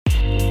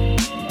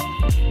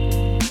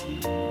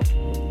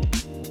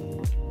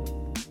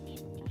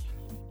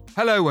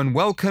Hello and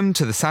welcome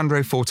to the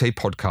Sandro Forte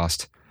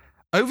podcast.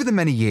 Over the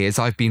many years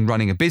I've been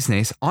running a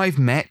business, I've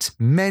met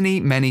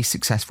many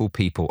successful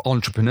people,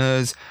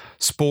 entrepreneurs,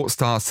 sports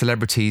stars,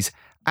 celebrities,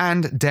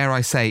 and dare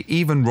I say,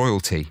 even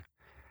royalty.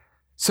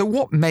 So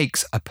what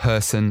makes a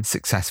person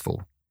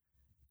successful?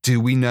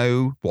 Do we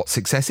know what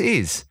success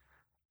is?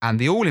 And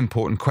the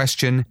all-important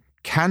question,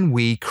 can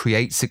we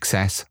create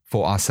success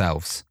for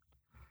ourselves?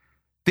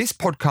 This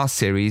podcast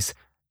series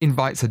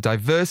invites a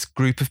diverse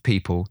group of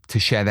people to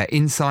share their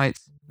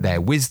insights, their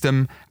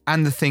wisdom,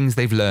 and the things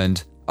they've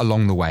learned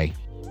along the way.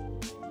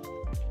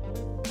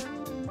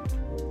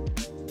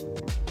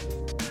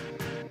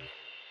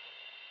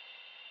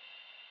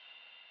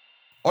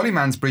 Ollie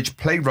Mansbridge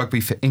played rugby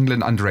for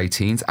England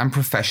under-18s and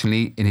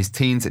professionally in his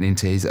teens and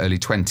into his early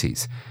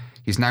 20s.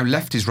 He's now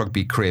left his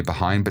rugby career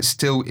behind, but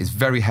still is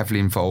very heavily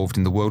involved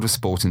in the world of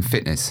sport and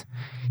fitness.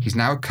 He's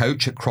now a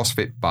coach at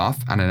CrossFit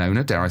Bath and an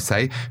owner, dare I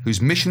say,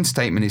 whose mission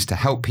statement is to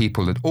help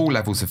people at all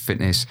levels of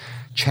fitness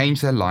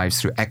change their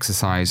lives through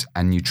exercise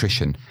and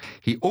nutrition.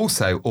 He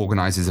also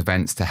organises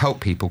events to help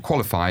people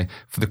qualify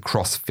for the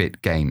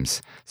CrossFit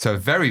Games. So a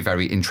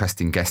very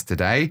interesting guest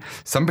today.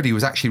 Somebody who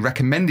was actually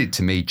recommended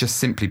to me just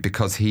simply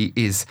because he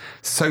is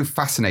so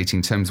fascinating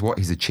in terms of what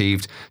he's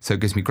achieved. So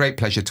it gives me great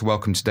pleasure to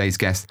welcome today's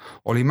guest,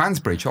 Ollie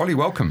Mansbridge. Ollie,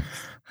 welcome.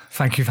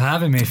 Thank you for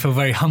having me. I feel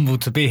very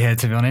humbled to be here,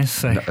 to be honest.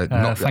 So,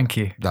 thank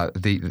you.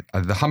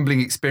 The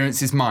humbling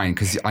experience is mine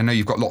because I know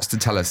you've got lots to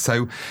tell us.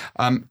 So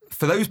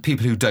for those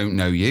people who don't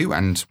know you,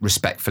 and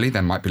respectfully,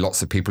 there might be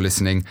lots of people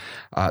listening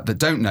that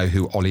don't know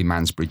who Ollie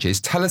Mansbridge is,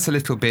 tell us a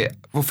little bit,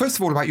 well, first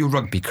of all, about your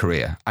rugby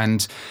career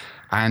and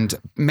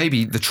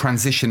maybe the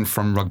transition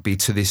from rugby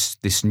to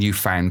this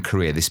newfound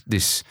career.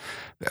 This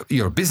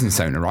you're a business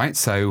owner, right?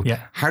 So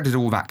yeah. How did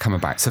all that come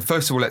about? So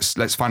first of all,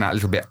 let's find out a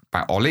little bit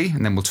about Ollie,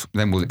 and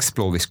then we'll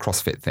explore this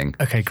CrossFit thing.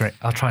 Okay, great.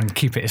 I'll try and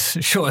keep it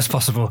as short as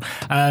possible.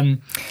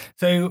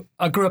 So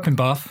I grew up in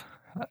Bath,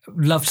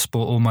 loved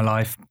sport all my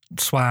life,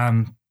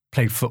 swam,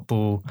 played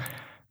football,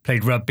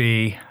 played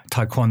rugby,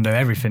 taekwondo,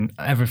 everything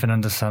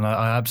under the sun.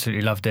 I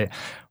absolutely loved it.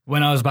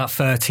 When I was about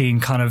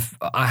 13,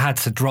 I had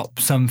to drop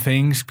some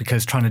things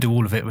because trying to do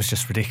all of it was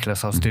just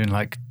ridiculous. I was doing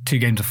like 2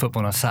 games of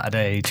football on a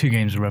Saturday, 2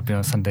 games of rugby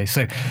on a Sunday.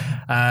 So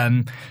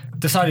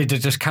decided to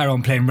just carry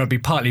on playing rugby,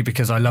 partly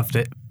because I loved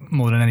it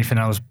more than anything.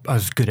 I was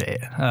good at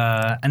it.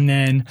 And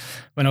then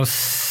when I was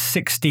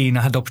 16,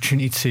 I had the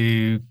opportunity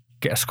to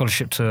get a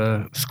scholarship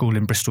to a school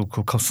in Bristol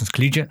called Constance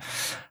Collegiate,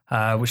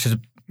 which is a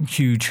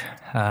huge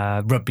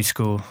rugby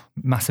school,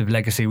 massive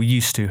legacy. We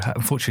used to.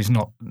 Unfortunately,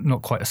 it's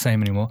not quite the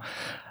same anymore.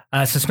 So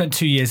I spent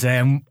 2 years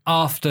there, and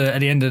at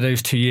the end of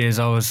those 2 years,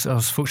 I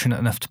was fortunate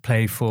enough to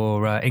play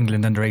for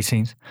England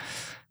under-18s,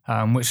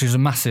 which is a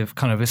massive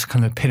it's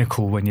kind of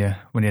pinnacle when you're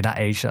that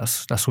age.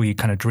 That's all you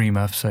kind of dream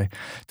of. So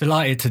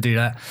delighted to do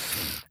that.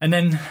 And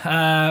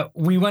then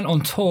we went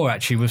on tour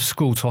actually with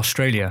school to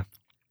Australia,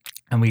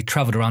 and we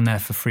travelled around there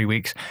for 3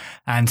 weeks.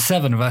 And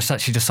 7 of us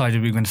actually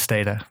decided we were going to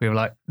stay there. We were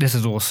like, "This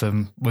is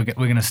awesome. We're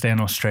going to stay in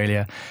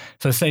Australia."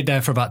 So I stayed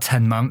there for about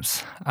 10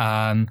 months.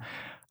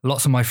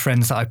 Lots of my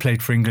friends that I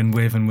played for England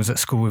with and was at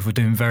school with were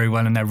doing very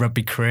well in their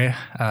rugby career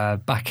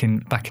back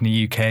in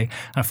the UK. And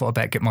I thought I'd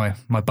better get my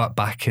butt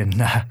back and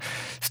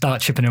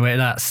start chipping away at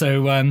that.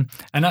 So and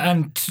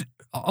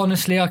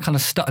honestly, I kind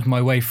of stuttered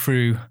my way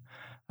through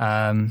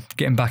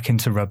getting back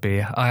into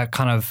rugby. I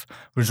kind of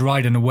was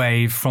riding a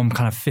wave from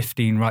kind of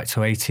 15 right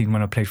to 18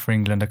 when I played for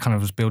England. I kind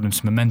of was building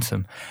some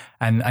momentum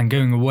and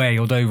going away,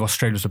 although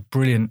Australia was a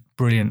brilliant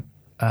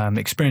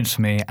experience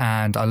for me,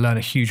 and I learned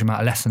a huge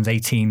amount of lessons.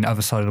 18,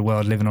 other side of the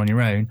world, living on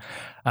your own.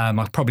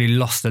 I probably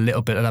lost a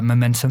little bit of that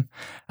momentum,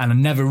 and I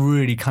never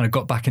really kind of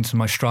got back into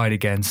my stride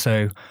again.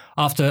 So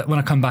when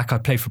I come back, I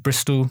played for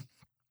Bristol,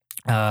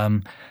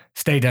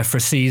 stayed there for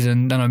a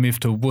season. Then I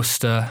moved to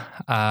Worcester.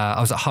 I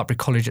was at Hartbury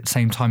College at the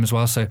same time as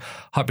well. So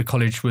Hartbury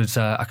College was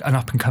an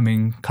up and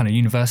coming kind of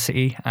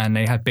university, and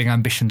they had big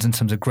ambitions in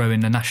terms of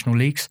growing the national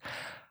leagues.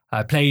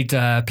 I played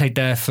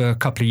there for a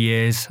couple of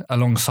years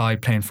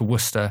alongside playing for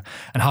Worcester,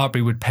 and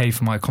Hartbury would pay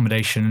for my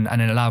accommodation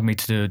and it allowed me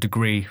to do a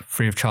degree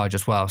free of charge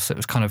as well. So it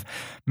was kind of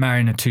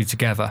marrying the two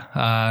together.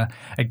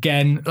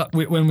 Again,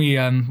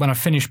 when I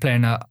finished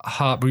playing at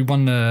Hartbury, we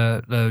won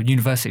the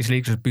Universities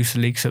League, it was Booster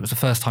League, so it was the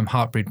first time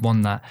Hartbury had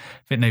won that.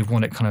 I think they've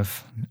won it kind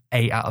of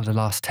 8 out of the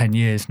last 10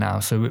 years now.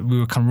 So we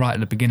were kind of right at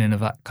the beginning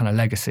of that kind of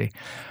legacy.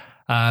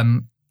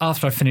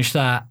 After I finished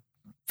that,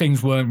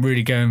 things weren't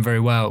really going very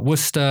well at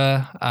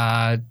Worcester,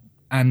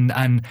 and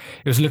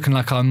it was looking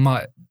like I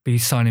might be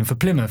signing for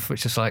Plymouth,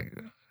 which is like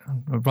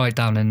right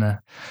down in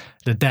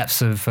the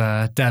depths of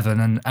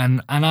Devon.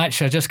 And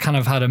actually, I just kind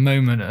of had a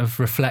moment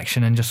of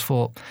reflection and just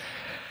thought,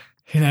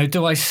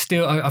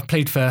 I've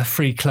played for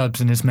 3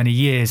 clubs in as many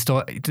years.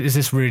 Is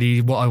this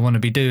really what I want to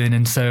be doing?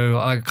 And so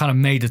I kind of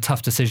made a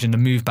tough decision to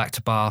move back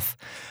to Bath,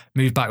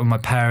 move back with my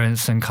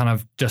parents, and kind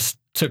of just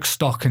took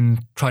stock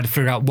and tried to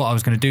figure out what I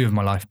was going to do with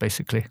my life,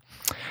 basically.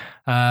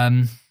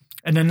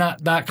 And then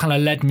that kind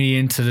of led me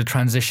into the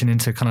transition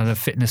into kind of the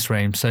fitness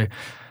realm. So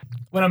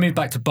when I moved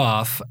back to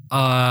Bath,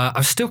 I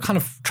was still kind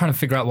of trying to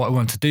figure out what I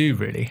wanted to do,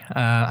 really.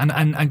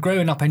 And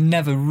growing up, I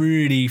never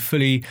really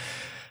fully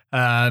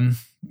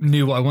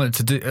knew what I wanted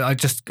to do.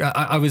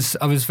 I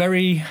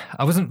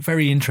wasn't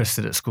very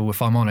interested at school,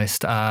 if I'm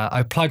honest. I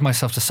applied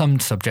myself to some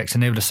subjects,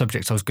 and they were the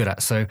subjects I was good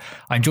at. So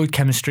I enjoyed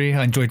chemistry,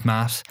 I enjoyed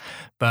maths,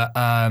 but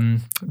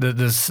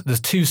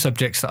there's two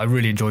subjects that I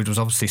really enjoyed was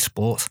obviously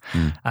sport,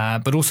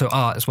 but also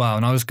art as well.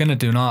 And I was going to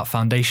do an art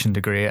foundation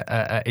degree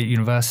at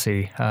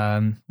university,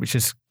 which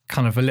is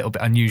kind of a little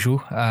bit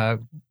unusual.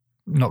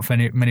 Not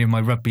many of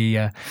my rugby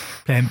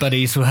playing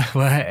buddies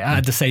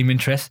had the same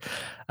interest.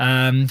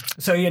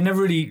 So yeah,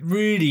 never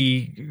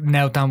really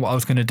nailed down what I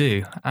was going to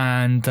do.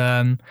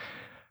 And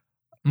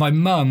my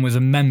mum was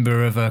a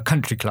member of a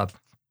country club,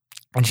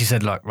 and she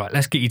said, "Look, right,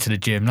 let's get you to the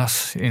gym.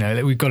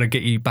 We've got to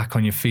get you back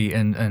on your feet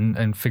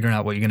and figuring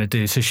out what you're going to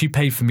do." So she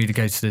paid for me to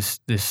go to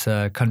this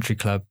country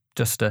club.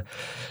 Just it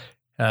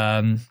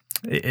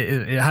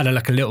had a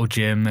little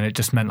gym, and it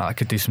just meant that I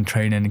could do some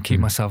training and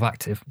keep myself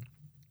active.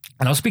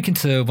 And I was speaking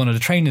to one of the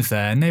trainers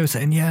there, and they were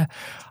saying, yeah,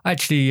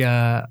 actually,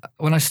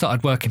 when I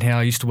started working here,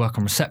 I used to work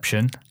on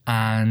reception,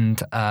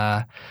 and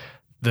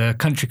the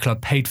country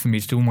club paid for me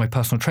to do all my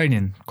personal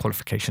training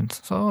qualifications.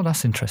 So,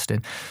 that's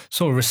interesting.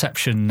 Saw a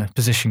reception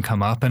position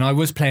come up, and I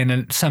was playing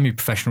a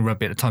semi-professional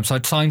rugby at the time. So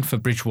I'd signed for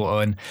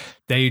Bridgewater, and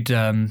they'd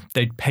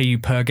pay you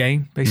per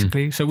game,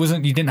 basically. So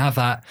you didn't have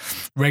that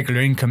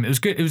regular income. It was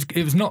good.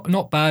 It was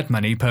not bad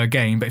money per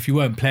game, but if you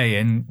weren't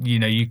playing,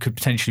 you could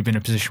potentially be in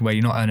a position where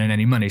you're not earning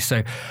any money.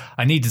 So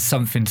I needed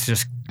something to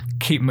just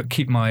keep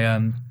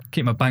my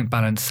bank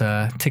balance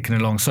ticking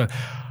along. So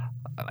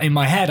in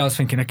my head, I was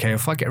thinking, okay,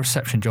 if I get a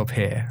reception job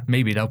here,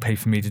 maybe they'll pay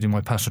for me to do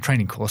my personal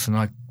training course, and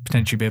I'd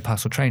potentially be a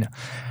personal trainer.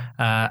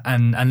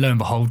 And lo and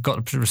behold,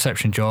 got a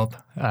reception job.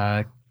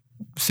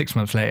 6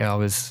 months later, I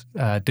was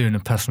doing a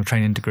personal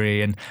training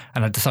degree, and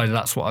I decided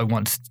that's what I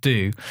wanted to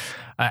do.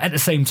 At the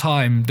same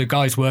time, the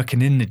guys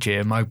working in the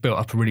gym, I built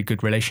up a really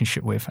good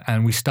relationship with,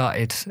 and we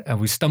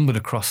stumbled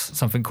across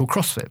something called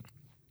CrossFit.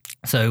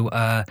 So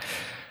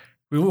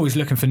we were always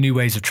looking for new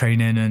ways of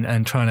training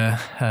and trying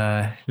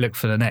to look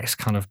for the next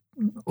kind of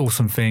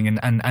awesome thing.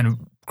 And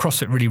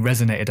CrossFit really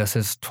resonated us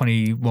as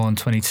 21,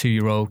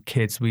 22-year-old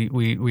kids.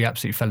 We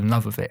absolutely fell in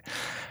love with it.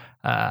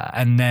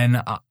 And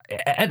then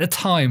at the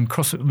time,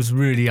 CrossFit was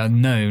really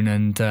unknown,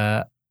 and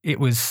it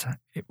was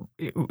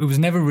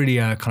never really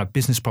a kind of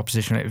business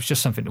proposition. It was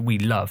just something that we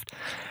loved.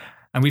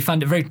 And we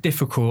found it very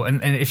difficult.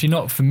 And if you're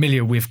not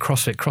familiar with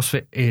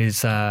CrossFit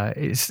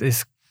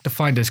is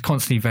defined as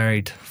constantly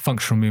varied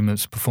functional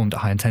movements performed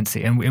at high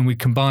intensity. And we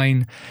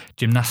combine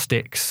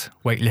gymnastics,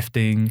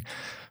 weightlifting,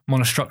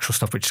 monostructural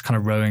stuff, which is kind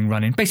of rowing,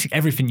 running, basically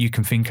everything you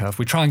can think of.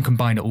 We try and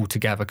combine it all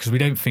together because we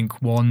don't think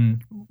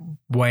one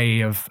way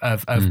of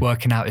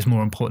working out is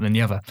more important than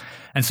the other.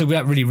 And so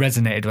that really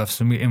resonated with us,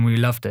 and we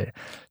loved it.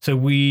 So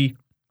we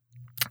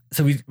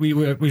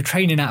were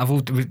training out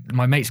of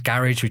my mate's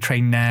garage. We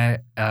trained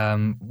there.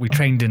 We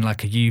trained in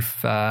like a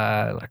youth,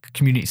 like a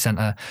community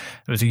centre.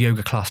 There was a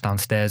yoga class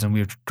downstairs, and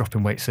we were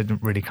dropping weights, so it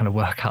didn't really kind of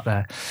work out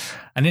there.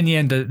 And in the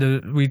end,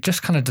 we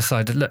just kind of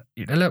decided, look,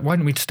 why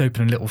don't we just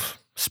open a little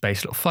space,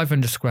 a little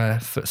 500 square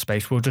foot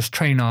space? We'll just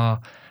train our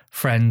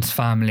friends,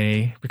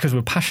 family, because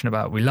we're passionate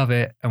about it, we love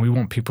it, and we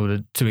want people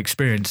to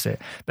experience it.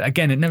 But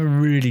again, it never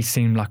really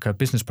seemed like a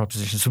business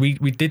proposition. So we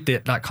did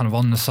that kind of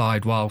on the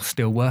side while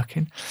still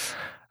working.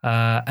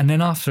 And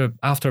then after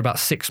about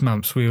 6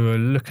 months, we were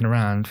looking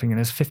around thinking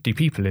there's 50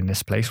 people in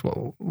this place. What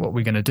are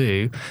we going to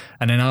do?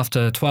 And then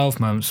after 12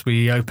 months,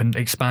 we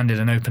expanded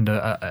and opened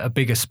a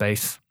bigger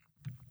space.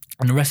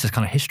 And the rest is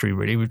kind of history,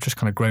 really. We've just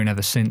kind of grown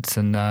ever since.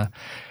 And,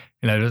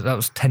 that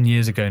was 10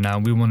 years ago now.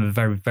 We were one of the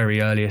very, very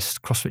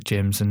earliest CrossFit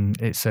gyms,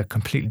 and it's a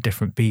completely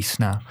different beast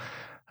now.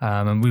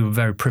 And we were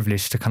very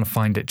privileged to kind of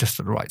find it just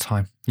at the right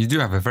time. You do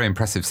have a very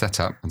impressive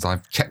setup, as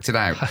I've checked it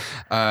out.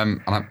 And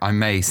I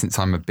may, since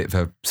I'm a bit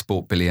of a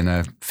sport billy and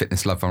a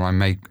fitness lover, I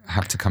may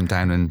have to come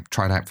down and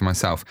try it out for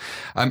myself.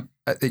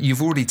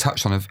 You've already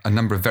touched on a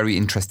number of very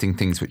interesting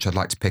things, which I'd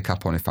like to pick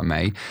up on, if I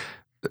may.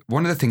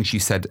 One of the things you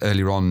said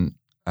earlier on,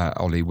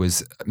 Ollie,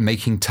 was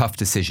making tough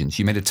decisions.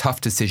 You made a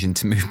tough decision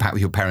to move back with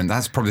your parent.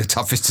 That's probably the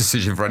toughest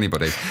decision for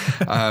anybody.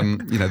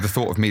 The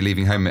thought of me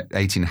leaving home at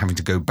 18 and having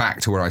to go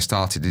back to where I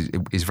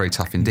started is very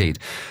tough indeed.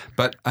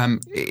 But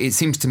it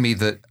seems to me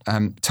that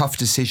tough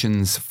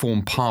decisions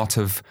form part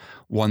of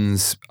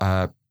one's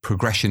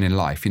progression in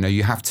life.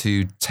 You have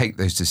to take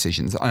those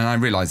decisions. And I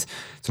realise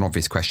it's an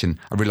obvious question.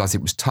 I realise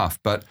it was tough.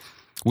 But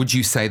would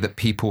you say that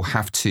people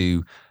have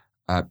to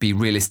be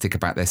realistic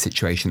about their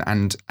situation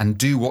and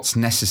do what's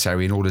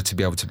necessary in order to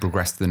be able to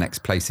progress to the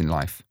next place in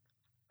life?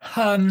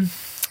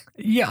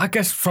 Yeah, I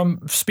guess from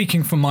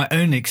speaking from my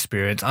own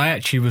experience, I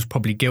actually was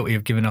probably guilty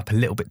of giving up a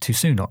little bit too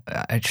soon,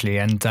 actually.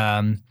 And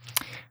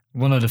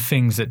one of the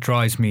things that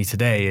drives me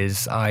today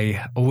is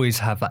I always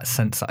have that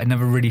sense that I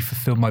never really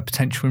fulfilled my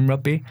potential in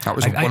rugby. That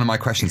was one of my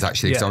questions,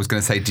 actually, because I was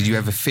going to say, did you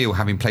ever feel,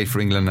 having played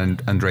for England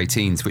and under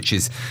 18s, which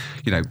is,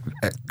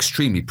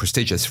 extremely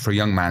prestigious for a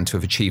young man to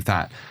have achieved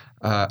that,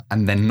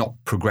 and then not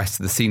progress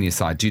to the senior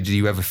side? Do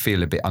you ever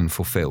feel a bit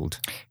unfulfilled?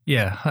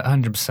 Yeah,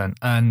 100%.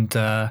 And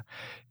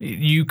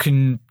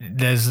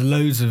there's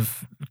loads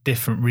of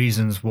different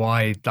reasons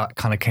why that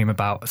kind of came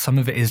about. Some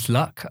of it is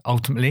luck,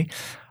 ultimately.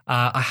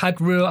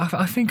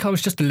 I think I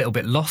was just a little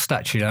bit lost,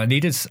 actually.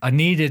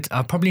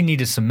 I probably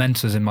needed some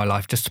mentors in my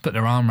life just to put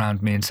their arm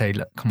around me and say,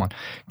 look, come on,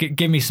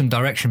 give me some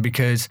direction,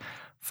 because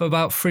for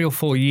about 3 or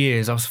 4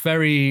 years, I was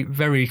very,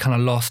 very kind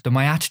of lost, and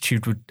my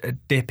attitude would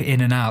dip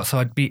in and out.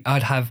 So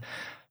I'd have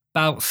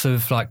bouts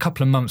of like a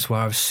couple of months where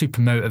I was super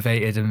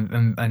motivated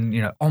and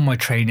you know, on my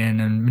training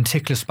and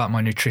meticulous about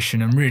my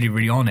nutrition and really,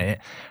 really on it.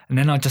 And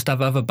then I'd just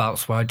have other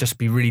bouts where I'd just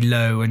be really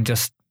low and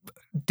just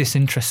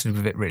disinterested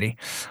with it, really.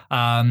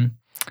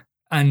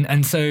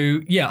 And so,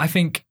 yeah, I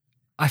think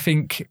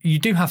you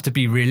do have to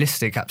be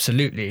realistic,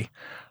 absolutely.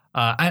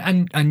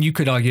 And you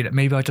could argue that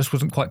maybe I just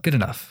wasn't quite good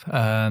enough.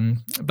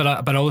 But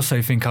I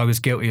also think I was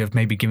guilty of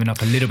maybe giving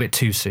up a little bit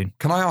too soon.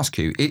 Can I ask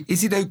you,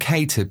 is it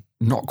okay to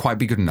not quite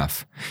be good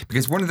enough?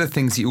 Because one of the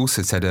things you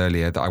also said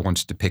earlier that I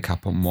wanted to pick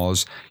up on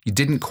was you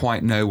didn't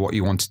quite know what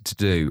you wanted to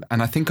do.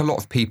 And I think a lot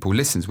of people,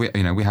 listeners, we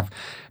have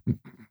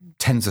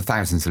tens of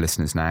thousands of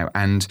listeners now,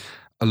 and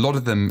a lot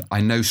of them,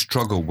 I know,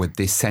 struggle with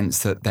this sense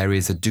that there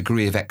is a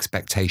degree of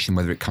expectation,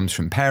 whether it comes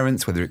from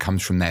parents, whether it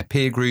comes from their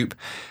peer group.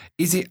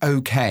 Is it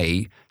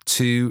okay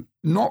to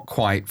not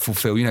quite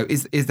fulfill? You know,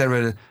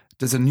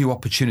 does a new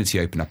opportunity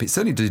open up? It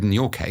certainly did in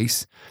your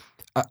case.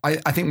 I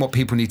think what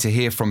people need to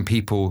hear from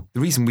people, the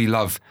reason we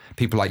love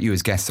people like you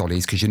as guests, Ollie,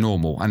 is because you're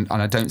normal. And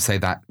I don't say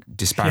that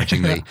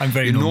disparagingly. I'm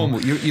very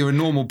normal. You're a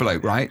normal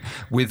bloke, right?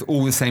 With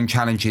all the same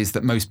challenges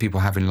that most people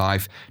have in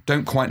life,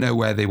 don't quite know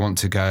where they want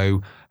to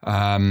go,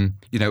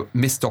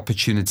 missed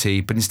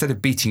opportunity. But instead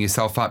of beating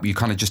yourself up, you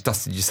kind of just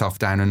dusted yourself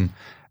down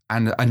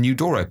and a new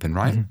door opened,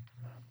 right? Mm-hmm.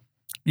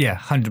 Yeah,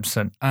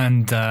 100%.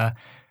 And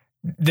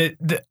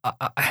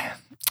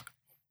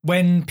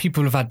when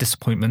people have had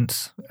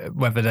disappointments,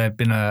 whether they've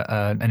been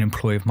an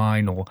employee of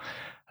mine or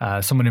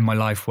someone in my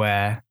life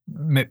where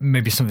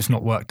maybe something's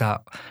not worked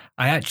out,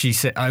 I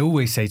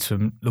always say to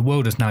them, the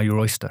world is now your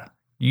oyster.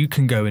 You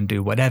can go and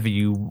do whatever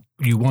you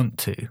want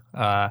to,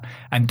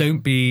 and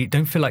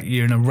don't feel like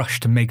you're in a rush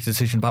to make a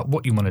decision about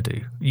what you want to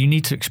do. You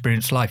need to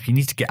experience life. You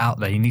need to get out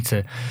there. You need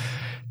to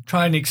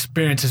try and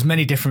experience as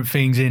many different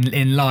things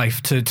in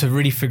life to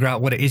really figure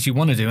out what it is you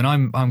want to do. And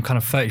I'm kind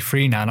of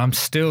 33 now, and I'm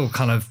still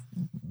kind of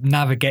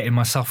navigating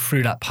myself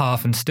through that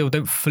path, and still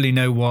don't fully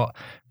know what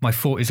my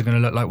 40s are going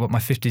to look like, what my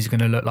 50s are going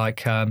to look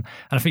like. And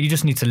I think you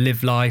just need to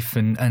live life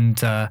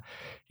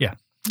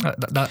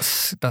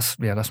that's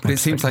my But it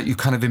seems like you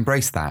kind of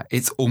embraced that.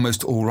 It's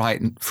almost all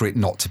right for it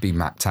not to be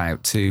mapped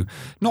out, to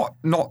not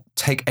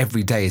take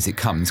every day as it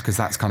comes, because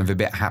that's kind of a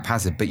bit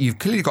haphazard. But you've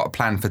clearly got a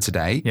plan for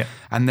today, yeah.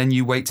 And then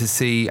you wait to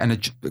see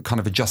and kind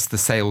of adjust the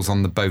sails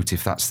on the boat,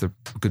 if that's the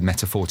good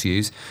metaphor to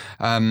use.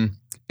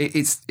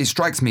 It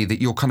strikes me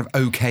that you're kind of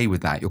okay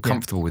with that. You're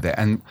comfortable with it,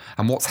 and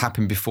what's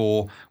happened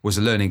before was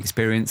a learning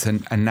experience,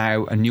 and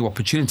now a new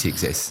opportunity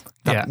exists.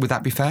 Would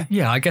that be fair?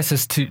 Yeah, I guess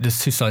there's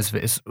two sides of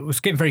it. It's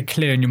getting very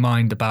clear in your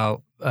mind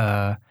about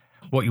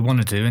what you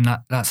want to do, and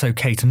that's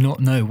okay to not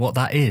know what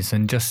that is,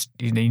 and just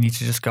you need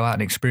to just go out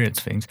and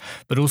experience things.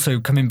 But also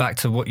coming back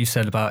to what you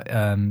said about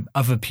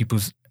other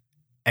people's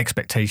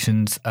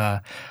expectations,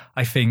 I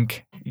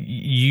think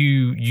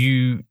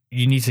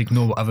you need to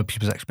ignore what other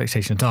people's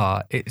expectations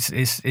are.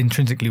 It's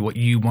intrinsically what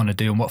you want to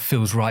do and what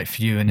feels right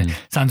for you. And it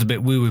sounds a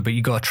bit woo-woo, but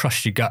you got to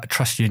trust your gut,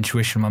 trust your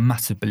intuition. I'm a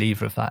massive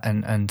believer of that.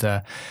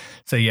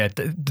 So yeah,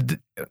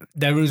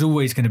 there is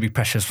always going to be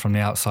pressures from the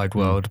outside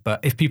world.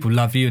 But if people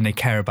love you and they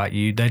care about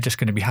you, they're just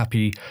going to be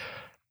happy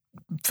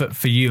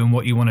for you and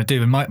what you want to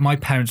do. And my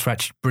parents were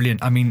actually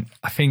brilliant. I mean,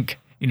 I think,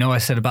 I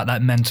said about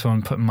that mentor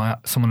and putting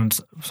someone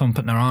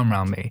putting their arm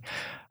around me.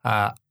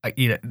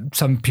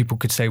 Some people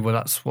could say, well,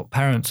 that's what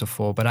parents are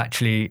for, but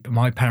actually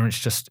my parents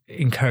just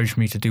encouraged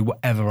me to do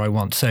whatever I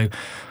want. So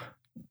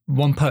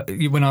when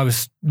I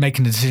was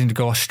making the decision to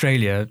go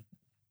Australia,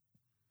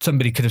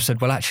 somebody could have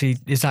said, well, actually,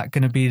 is that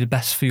going to be the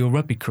best for your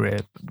rugby career?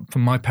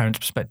 From my parents'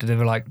 perspective, they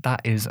were like,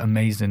 that is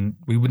amazing.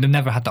 We would have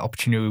never had that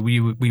opportunity.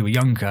 We were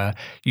younger.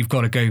 You've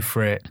got to go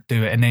for it,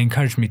 do it. And they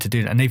encouraged me to do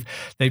it. And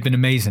they've been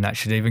amazing,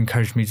 actually. They've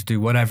encouraged me to do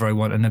whatever I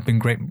want, and they've been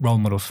great role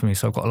models for me.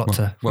 So I've got a lot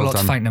to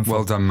thank them for.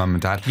 Well done, Mum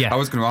and Dad. Yeah. I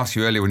was going to ask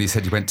you earlier when you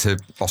said you went to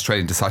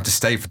Australia and decided to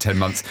stay for 10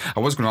 months. I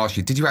was going to ask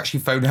you, did you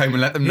actually phone home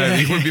and let them know that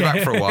you wouldn't be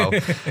back for a while?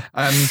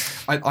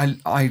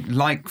 I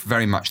like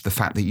very much the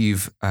fact that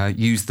you've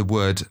used the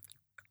word,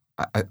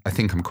 I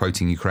think I'm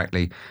quoting you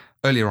correctly.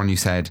 Earlier on you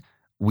said,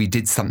 we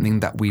did something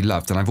that we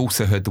loved. And I've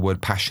also heard the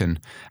word passion.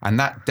 And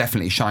that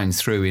definitely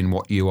shines through in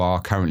what you are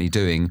currently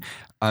doing.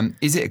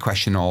 Is it a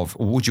question of,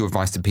 or would your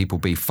advice to people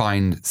be,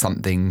 find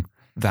something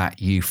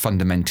that you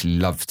fundamentally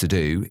love to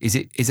do? Is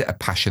it a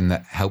passion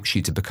that helps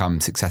you to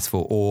become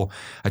successful or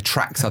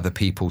attracts other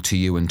people to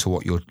you and to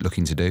what you're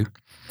looking to do?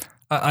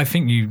 I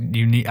think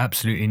you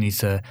absolutely need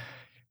to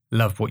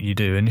love what you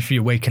do. And if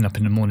you're waking up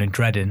in the morning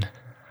dreading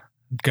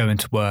go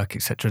into work,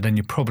 etc., then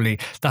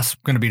that's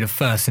going to be the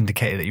first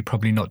indicator that you're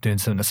probably not doing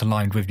something that's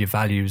aligned with your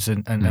values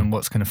and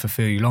what's going to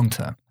fulfill you long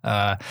term.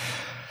 I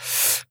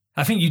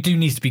think you do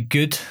need to be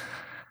good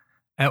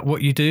at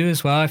what you do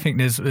as well. I think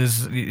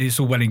it's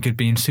all well and good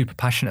being super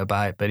passionate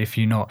about it, but if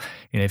you're not,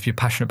 if you're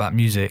passionate about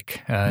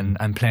music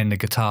and playing the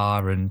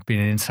guitar and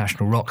being an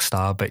international rock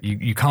star, but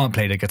you can't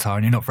play the guitar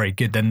and you're not very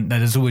good, then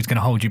that is always going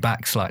to hold you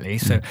back slightly.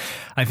 So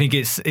I think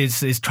it's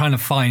trying to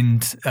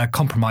find a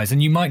compromise,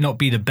 and you might not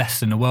be the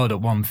best in the world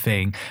at one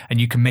thing, and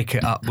you can make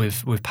it up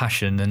with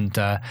passion. And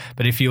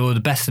but if you're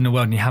the best in the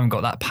world and you haven't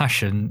got that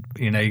passion,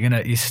 you're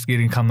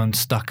gonna come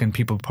unstuck, and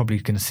people are probably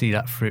going to see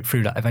that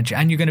through that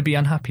eventually, and you're going to be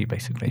unhappy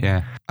basically.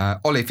 Yeah.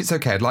 Ollie, if it's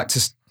okay, I'd like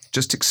to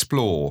just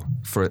explore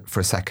for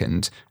a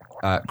second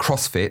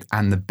CrossFit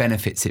and the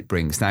benefits it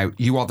brings. Now,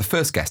 you are the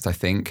first guest, I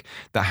think,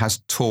 that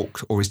has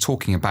talked or is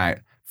talking about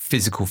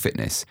physical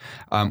fitness.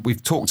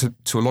 We've talked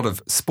to a lot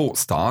of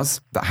sports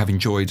stars that have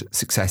enjoyed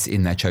success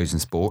in their chosen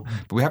sport,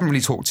 but we haven't really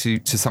talked to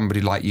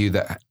somebody like you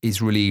that is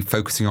really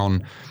focusing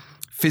on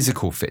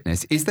physical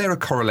fitness. Is there a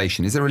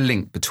correlation? Is there a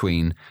link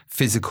between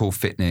physical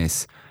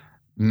fitness,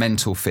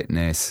 mental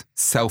fitness,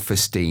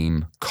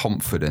 self-esteem,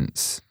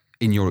 confidence,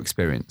 in your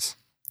experience?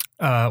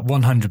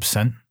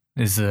 100%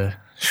 is the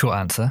short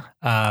answer.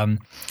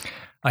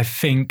 I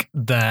think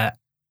that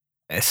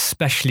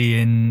especially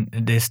in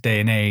this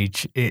day and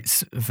age,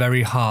 it's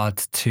very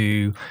hard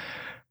to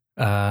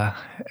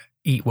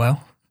eat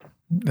well.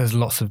 There's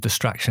lots of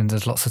distractions,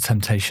 there's lots of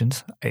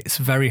temptations. It's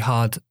very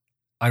hard,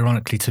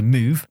 ironically, to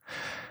move.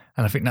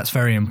 And I think that's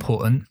very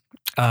important.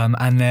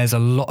 And there's a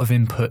lot of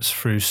inputs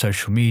through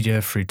social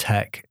media, through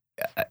tech,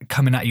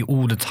 coming at you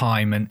all the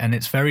time, and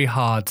it's very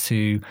hard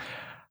to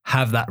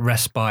have that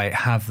respite,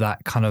 have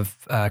that kind of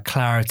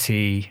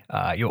clarity.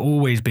 You're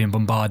always being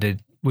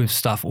bombarded with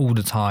stuff all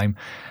the time,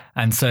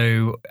 and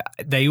so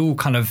they all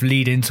kind of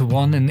lead into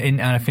one.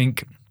 And I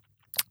think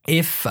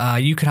if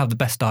you could have the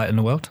best diet in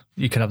the world,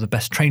 you could have the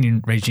best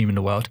training regime in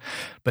the world,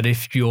 but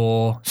if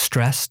you're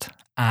stressed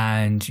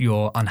and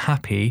you're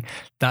unhappy,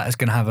 that is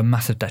going to have a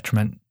massive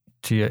detriment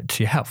to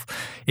your health.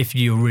 If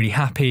you're really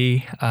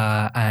happy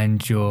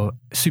and you're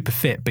super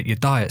fit, but your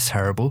diet's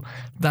terrible,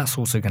 that's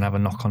also going to have a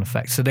knock-on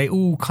effect. So they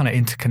all kind of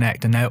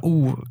interconnect, and they're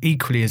all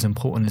equally as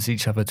important as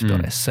each other, to be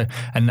honest. So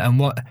and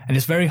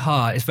it's very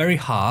hard. It's very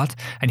hard,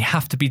 and you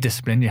have to be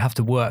disciplined. You have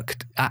to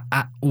work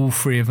at all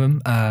three of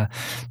them.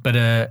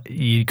 But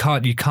you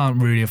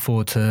can't really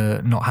afford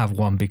to not have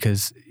one,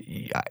 because,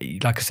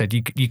 like I said,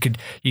 you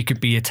could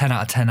be a 10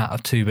 out of 10 out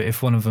of 2, but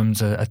if one of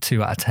them's a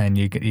 2 out of 10,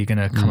 you're going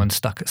to come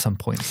unstuck at some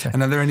point. So.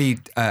 And are there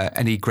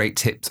any great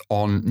tips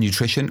on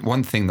nutrition?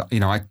 One thing that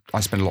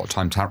I spend a lot of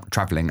time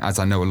traveling, as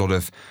I know a lot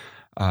of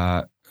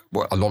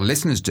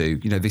listeners do.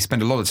 They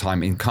spend a lot of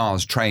time in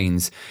cars,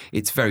 trains.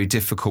 It's very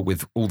difficult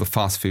with all the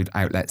fast food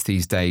outlets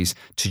these days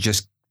to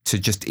just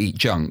eat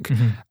junk.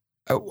 Mm-hmm.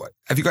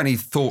 Have you got any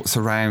thoughts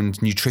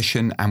around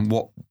nutrition and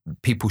what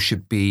people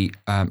should be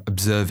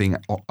observing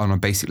on a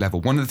basic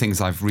level? One of the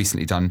things I've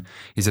recently done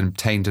is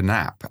obtained an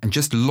app, and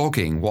just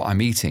logging what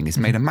I'm eating has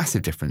made a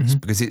massive difference,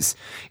 because it's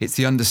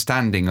the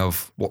understanding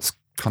of what's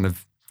kind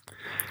of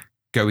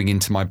going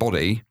into my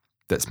body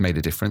that's made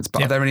a difference.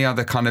 But are there any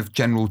other kind of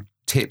general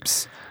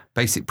tips,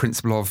 basic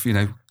principle of,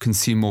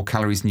 consume more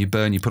calories than you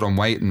burn, you put on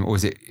weight, or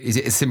is it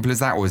as simple as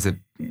that, or is it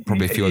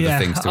probably a few other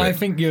things to it? I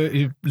think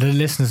the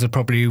listeners are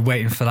probably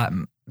waiting for that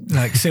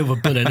silver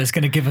bullet that's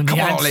going to give them the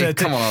answer.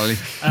 Come on, Ollie.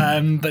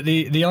 But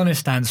the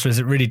honest answer is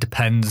it really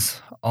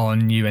depends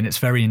on you, and it's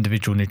very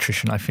individual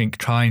nutrition. I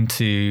think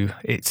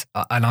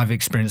and I've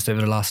experienced over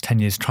the last 10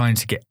 years, trying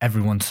to get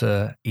everyone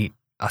to eat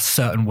a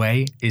certain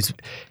way is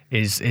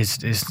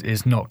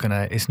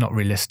not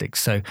realistic.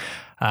 So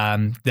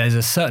there's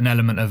a certain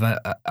element of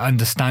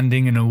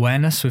understanding and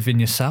awareness within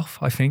yourself.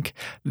 I think,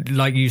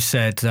 like you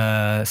said,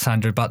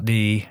 Sandra, about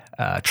the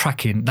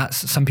tracking.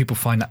 Some people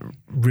find that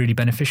really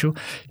beneficial.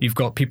 You've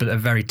got people that are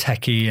very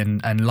techie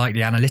and like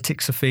the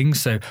analytics of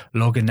things, so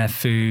logging their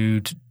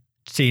food,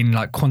 seeing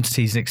like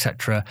quantities,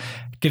 etc.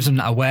 gives them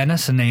that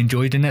awareness, and they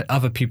enjoy doing it.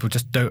 Other people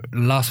just don't. The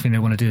last thing they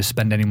want to do is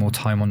spend any more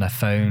time on their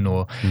phone,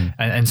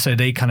 and so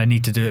they kind of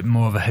need to do it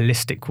more of a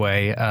holistic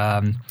way.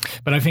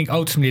 But I think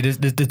ultimately,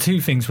 the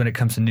two things when it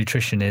comes to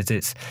nutrition is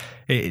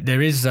you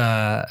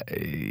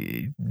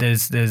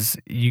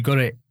got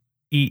to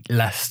eat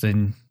less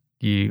than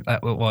you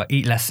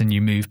eat less than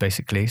you move,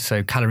 basically.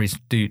 So calories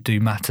do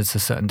matter to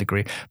a certain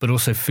degree, but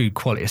also food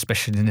quality,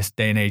 especially in this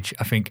day and age.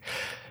 I think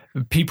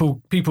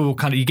people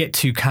kind of, you get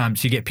two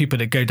camps. You get people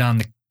that go down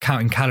the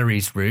counting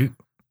calories route,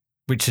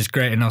 which is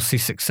great, and I'll see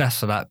success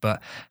for that,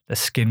 but their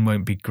skin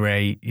won't be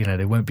great.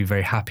 They won't be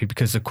very happy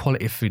because the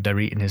quality of food they're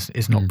eating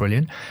is not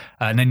brilliant.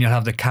 And then you'll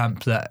have the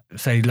camp that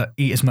say, look,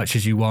 eat as much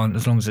as you want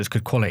as long as it's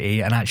good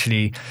quality. And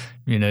actually,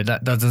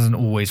 that doesn't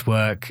always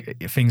work.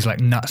 Things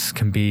like nuts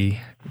can be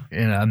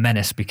a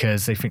menace,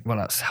 because they think, well,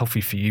 that's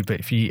healthy for you, but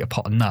if you eat a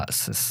pot of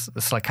nuts,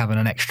 it's like having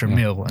an extra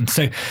meal. And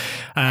so,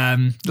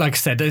 like I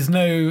said, there's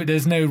no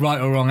right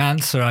or wrong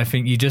answer. I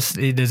think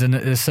there's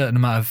a certain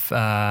amount of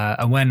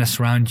awareness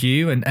around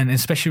you, and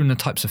especially in the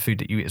types of food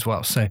that you eat as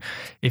well. So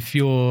if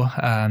you're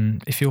a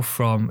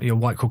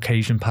white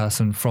Caucasian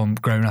person from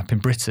growing up in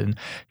Britain,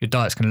 your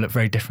diet's going to look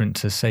very different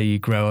to, say, you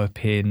grow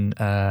up in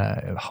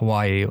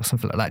Hawaii or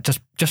something like that,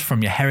 just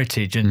from your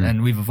heritage,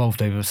 and we've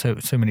evolved over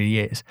so many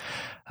years.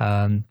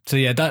 So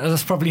yeah,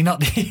 that's probably not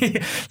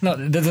the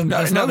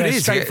a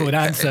straightforward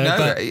answer.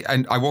 But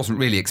and I wasn't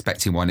really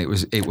expecting one. It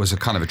was a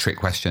kind of a trick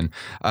question.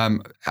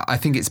 I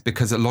think it's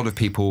because a lot of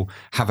people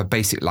have a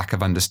basic lack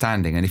of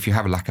understanding, and if you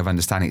have a lack of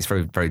understanding, it's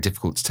very, very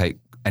difficult to take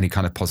any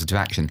kind of positive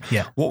action.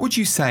 Yeah. What would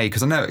you say?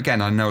 Because I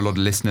know a lot of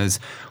listeners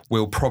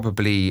will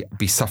probably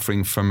be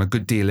suffering from a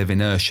good deal of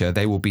inertia.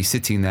 They will be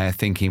sitting there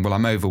thinking, well,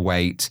 I'm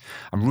overweight,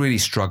 I'm really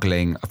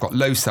struggling, I've got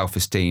low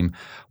self-esteem.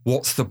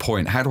 What's the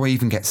point? How do I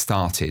even get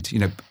started? You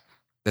know,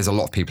 there's a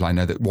lot of people I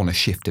know that want to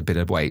shift a bit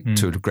of weight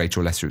to a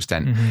greater or lesser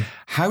extent. Mm-hmm.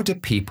 How do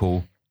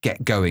people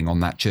get going on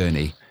that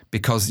journey?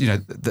 Because, you know,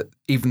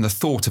 even the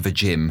thought of a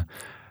gym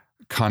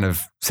kind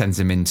of sends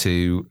them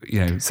into, you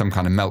know, some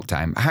kind of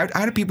meltdown.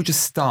 How do people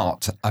just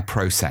start a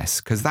process?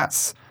 Because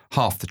that's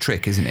half the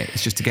trick, isn't it?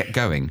 It's just to get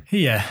going.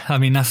 Yeah, I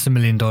mean, that's the $1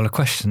 million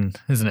question,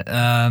 isn't it?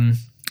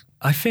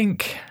 I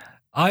think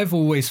I've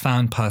always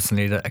found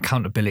personally that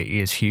accountability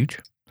is huge.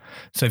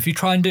 So if you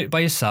try and do it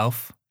by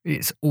yourself,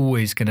 it's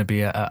always going to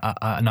be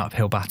an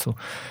uphill battle.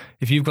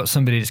 If you've got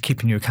somebody that's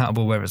keeping you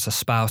accountable, whether it's a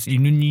spouse, you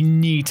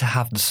need to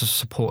have the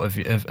support of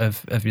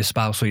your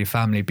spouse or your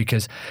family,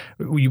 because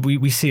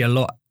we see a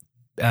lot.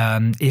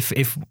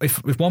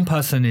 If one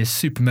person is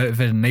super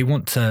motivated and they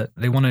want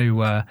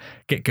to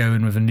get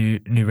going with a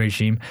new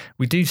regime,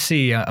 we do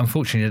see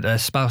unfortunately that their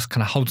spouse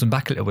kind of holds them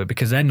back a little bit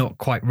because they're not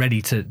quite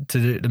ready to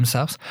do it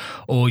themselves.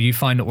 Or you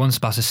find that one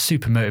spouse is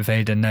super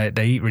motivated and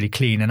they eat really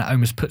clean, and it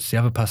almost puts the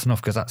other person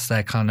off because that's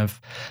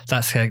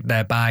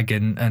their bag,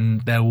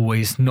 and they're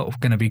always not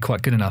going to be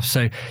quite good enough.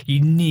 So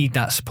you need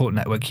that support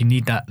network. You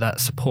need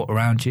that support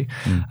around you.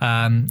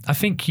 I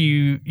think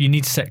you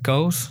need to set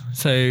goals.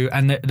 So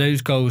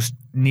those goals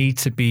need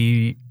to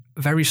be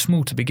very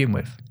small to begin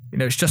with. You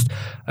know, it's just,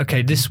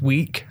 okay, this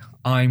week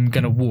I'm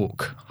going to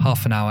walk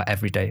half an hour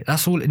every day.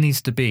 That's all it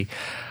needs to be.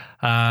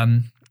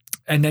 And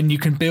then you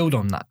can build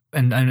on that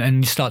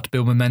and you start to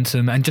build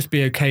momentum and just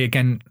be okay.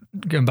 Again,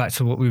 going back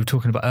to what we were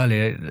talking about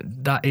earlier,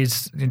 that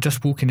is,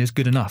 just walking is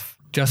good enough.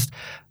 Just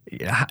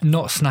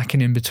not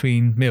snacking in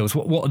between meals.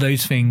 What are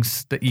those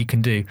things that you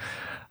can do?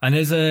 And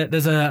there's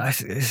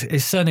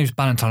his surname's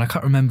Ballantyne. I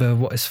can't remember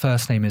what his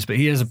first name is, but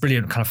he has a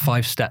brilliant kind of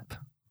 5-step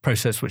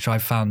process which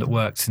I've found that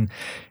works. And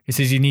it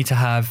says you need to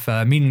have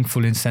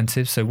meaningful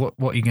incentives. So what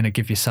are you going to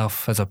give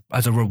yourself as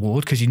a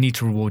reward, because you need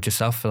to reward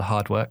yourself for the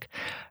hard work.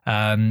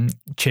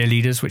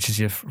 Cheerleaders, which is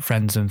your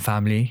friends and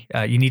family.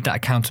 You need that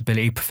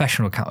accountability,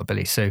 professional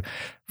accountability. So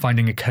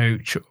finding a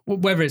coach,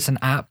 whether it's an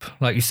app,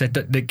 like you said,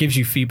 that gives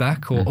you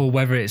feedback, or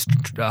whether it's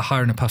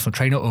hiring a personal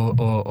trainer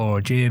or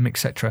a gym,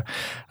 etc.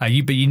 But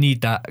you need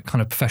that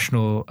kind of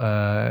professional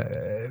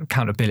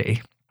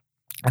accountability.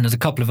 And there's a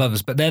couple of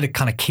others, but they're the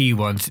kind of key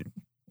ones.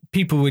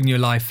 People in your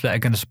life that are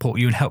going to support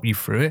you and help you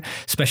through it,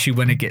 especially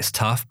when it gets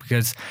tough,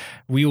 because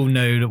we all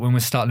know that when we're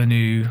starting a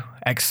new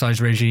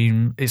exercise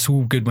regime, it's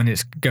all good when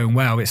it's going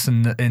well. It's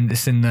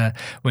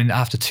when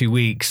after 2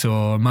 weeks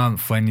or a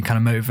month, when your kind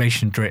of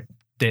motivation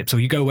dips, or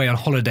you go away on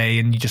holiday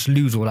and you just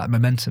lose all that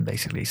momentum,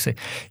 basically. So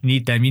you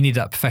need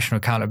that professional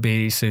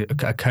accountability, so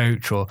a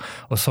coach or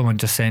someone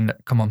just saying,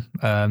 come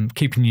on,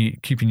 keeping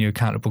you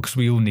accountable, because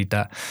we all need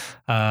that.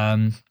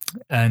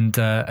 And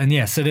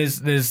yeah, so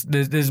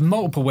there's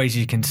multiple ways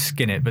you can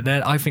skin it, but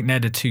I think they're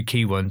the two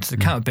key ones: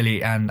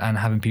 accountability and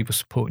having people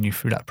supporting you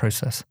through that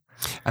process.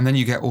 And then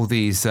you get all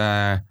these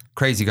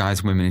crazy guys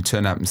and women who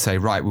turn up and say,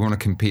 right, we want to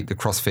compete the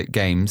CrossFit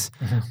Games,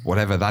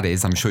 whatever that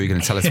is. I'm sure you're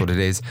going to tell us what it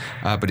is,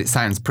 but it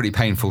sounds pretty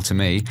painful to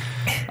me.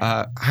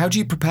 How do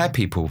you prepare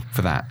people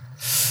for that?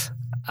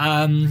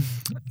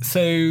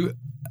 So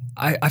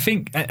I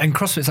think, and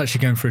CrossFit's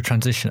actually going through a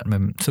transition at the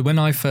moment. So when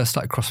I first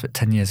started CrossFit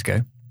 10 years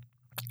ago,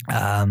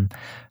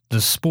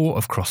 the sport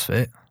of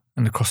CrossFit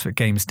and the CrossFit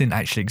Games didn't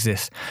actually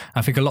exist.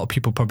 I think a lot of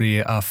people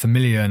probably are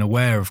familiar and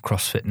aware of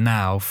CrossFit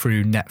now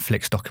through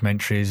Netflix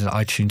documentaries and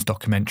iTunes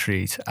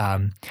documentaries.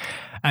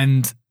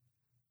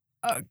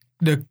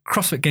 The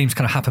CrossFit Games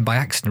kind of happened by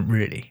accident,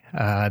 really.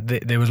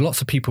 There was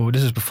lots of people,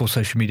 this is before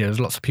social media, there was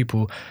lots of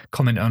people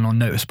commenting on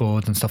notice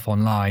boards and stuff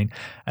online.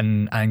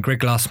 And Greg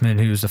Glassman,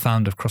 who was the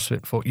founder of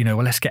CrossFit, thought,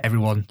 well, let's get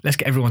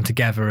everyone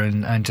together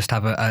and just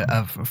have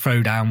a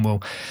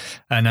throwdown.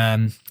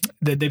 And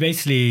they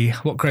basically,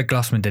 what Greg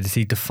Glassman did is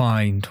he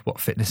defined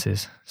what fitness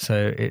is.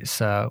 So it's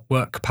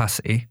work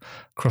capacity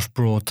across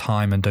broad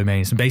time and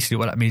domains. And basically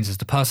what that means is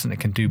the person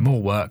that can do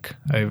more work,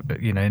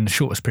 in the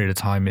shortest period of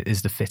time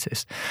is the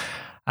fittest.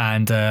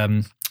 And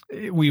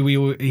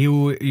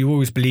you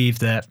always believe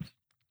that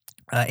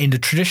in the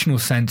traditional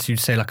sense, you'd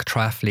say like a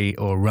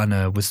triathlete or a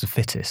runner was the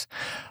fittest.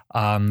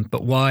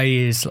 But why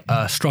is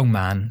a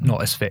strongman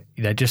not as fit?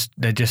 They're just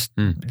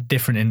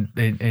different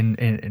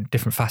in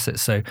different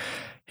facets. So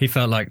he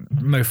felt like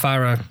Mo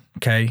Farah,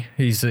 okay,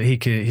 he's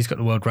got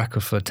the world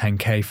record for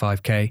 10K,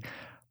 5K.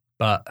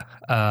 but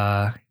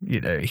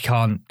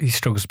he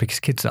struggles to pick his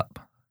kids up.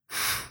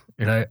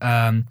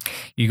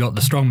 You got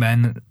the strong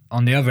men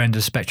on the other end of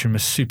the spectrum are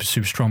super,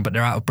 super strong, but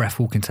they're out of breath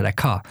walking to their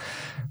car.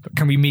 But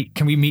can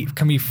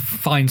we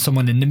find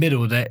someone in the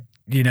middle that,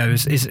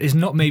 is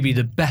not maybe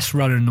the best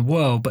runner in the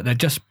world, but they're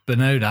just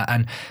below that,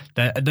 and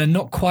they're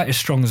not quite as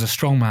strong as a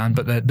strong man,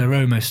 but they're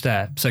almost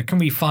there. So can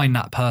we find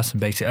that person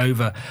basically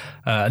over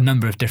a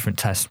number of different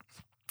tests?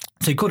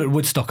 So he called it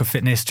Woodstock of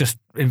Fitness, just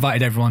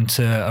invited everyone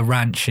to a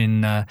ranch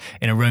in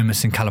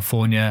Aromas in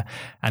California,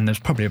 and there's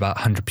probably about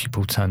 100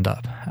 people turned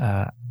up.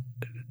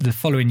 The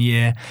following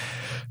year,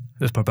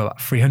 there's probably about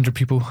 300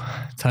 people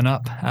turn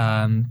up.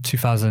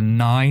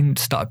 2009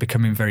 started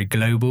becoming very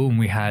global, and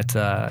we had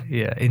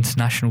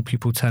international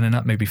people turning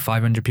up, maybe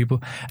 500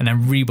 people. And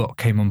then Reebok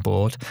came on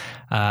board,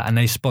 and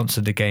they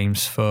sponsored the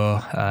games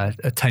for a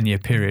 10-year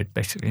period,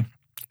 basically.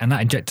 And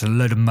that injected a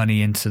load of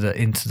money into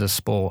the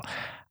sport.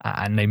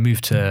 And they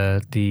moved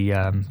to the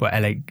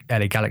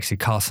LA Galaxy,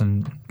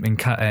 Carson,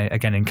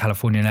 again in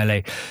California and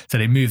LA. So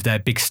they moved their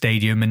big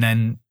stadium, and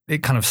then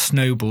it kind of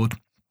snowballed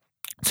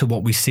to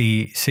what we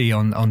see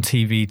on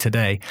TV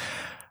today.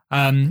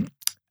 And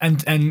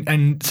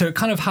so it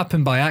kind of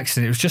happened by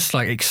accident. It was just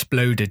like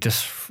exploded.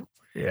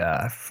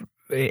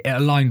 It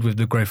aligned with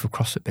the growth of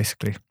CrossFit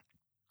basically.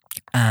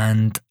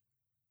 And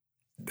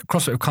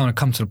CrossFit have kind of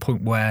come to the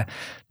point where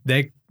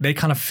they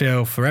kind of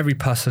feel for every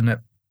person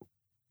that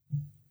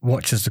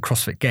watches the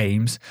CrossFit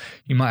Games,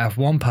 you might have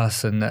one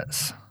person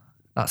that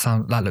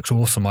looks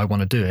awesome, I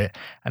want to do it,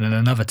 and then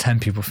another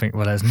 10 people think,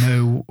 well, there's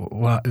no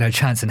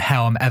chance in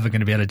hell I'm ever going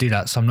to be able to do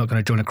that, so I'm not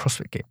going to join a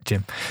CrossFit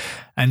gym.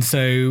 And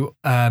so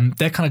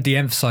they're kind of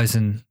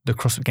de-emphasizing the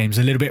CrossFit Games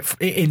a little bit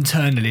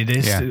internally.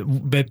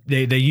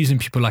 They're using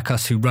people like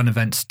us who run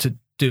events to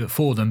do it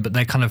for them, but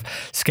they're kind of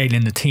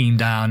scaling the team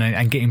down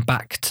and getting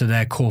back to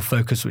their core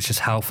focus, which is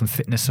health and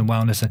fitness and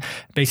wellness, and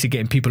basically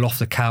getting people off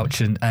the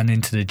couch and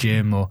into the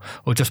gym or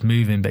just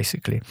moving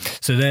basically.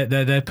 So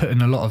they're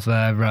putting a lot of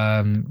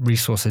their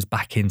resources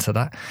back into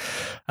that.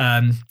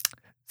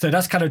 So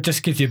that's kind of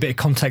just gives you a bit of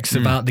context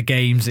about the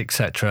games,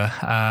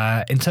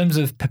 etc. In terms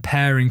of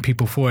preparing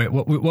people for it,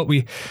 what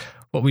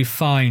we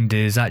find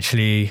is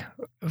actually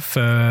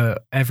for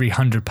every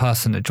 100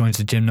 person that joins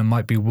the gym, there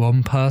might be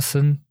one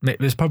person.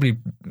 There's probably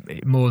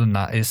more than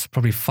that. It's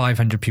probably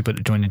 500 people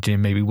that join the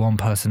gym. Maybe one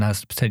person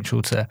has the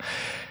potential to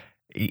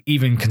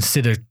even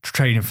consider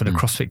training for the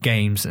CrossFit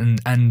Games. And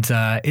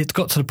it's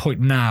got to the point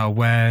now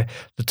where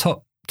the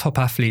top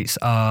athletes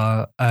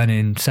are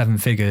earning 7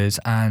 figures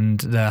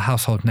and they're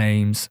household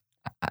names,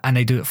 and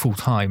they do it full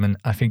time. And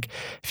I think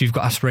if you've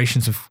got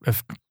aspirations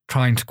of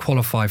trying to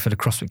qualify for the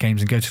CrossFit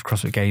Games and go to the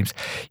CrossFit Games,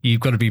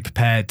 you've got to be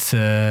prepared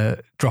to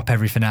drop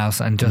everything else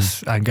and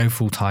just and go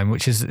full time,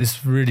 which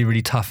is really,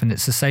 really tough. And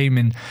it's the same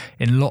in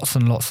lots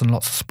and lots and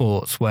lots of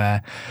sports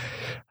where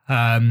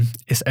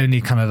it's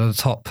only kind of the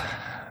top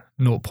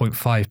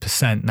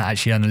 0.5% that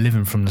actually earn a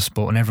living from the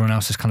sport, and everyone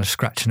else is kind of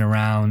scratching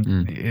around.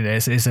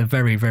 It's a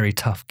very, very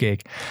tough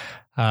gig.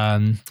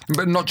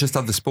 But not just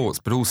other sports,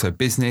 but also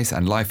business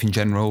and life in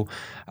general.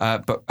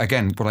 But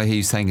again, what I hear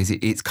you saying is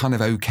it's kind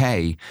of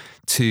okay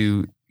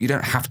you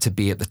don't have to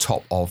be at the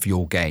top of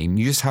your game.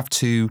 You just have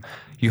to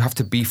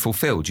be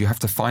fulfilled. You have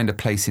to find a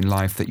place in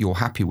life that you're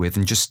happy with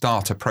and just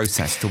start a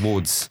process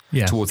towards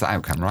the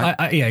outcome, right?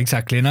 Yeah,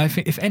 exactly. And I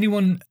think if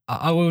anyone,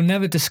 I will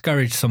never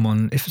discourage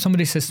someone. If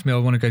somebody says to me, I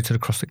want to go to the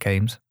CrossFit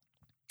Games,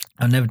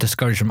 I'll never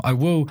discourage them. I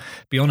will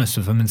be honest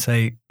with them and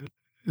say,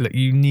 look,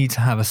 you need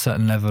to have a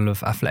certain level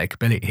of athletic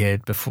ability here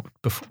before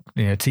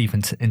to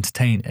even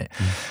entertain it.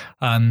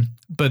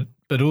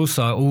 But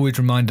also, I always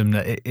remind them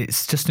that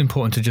it's just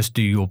important to just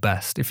do your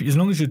best. As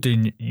long as you're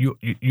doing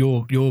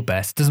your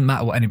best, it doesn't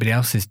matter what anybody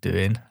else is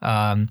doing.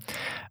 And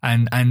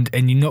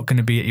you're not going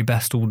to be at your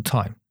best all the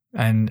time.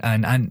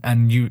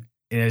 And you.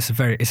 It's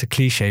a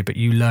cliche, but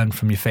you learn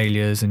from your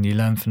failures and you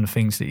learn from the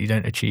things that you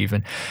don't achieve.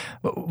 And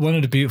one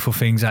of the beautiful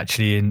things,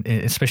 actually,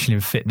 especially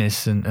in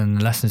fitness and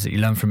the lessons that you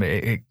learn from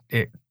it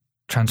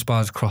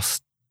transpires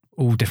across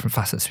all different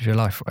facets of your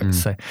life, right?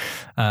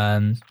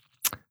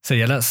 So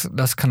yeah,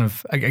 that's kind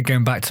of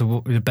going back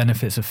to the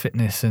benefits of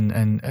fitness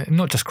and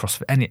not just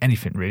CrossFit,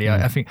 anything really.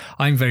 I think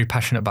I'm very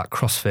passionate about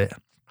CrossFit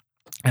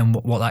and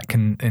what that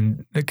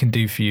can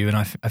do for you, and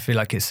I feel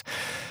like it's.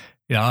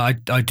 I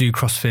do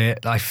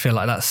CrossFit. I feel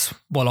like that's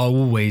what I'll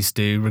always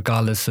do,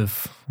 regardless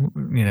of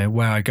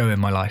where I go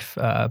in my life.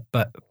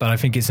 But I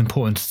think it's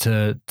important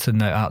to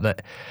note out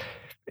that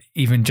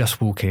even just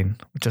walking,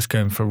 just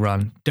going for a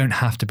run, don't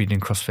have to be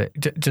doing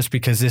CrossFit. Just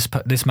because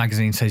this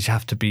magazine says you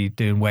have to be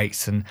doing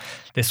weights, and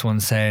this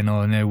one's saying,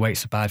 oh no,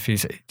 weights are bad for you.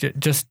 So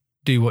just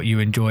do what you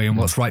enjoy and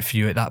what's right for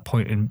you at that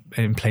point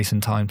in place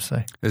and time.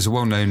 So there's a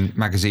well-known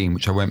magazine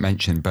which I won't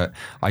mention, but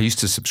I used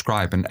to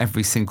subscribe, and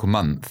every single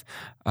month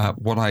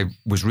what I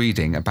was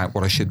reading about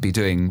what I should be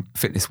doing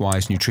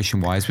fitness-wise,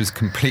 nutrition-wise, was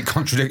complete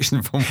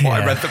contradiction from what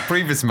I read the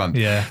previous month.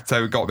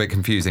 So it got a bit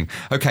confusing.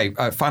 Okay,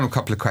 final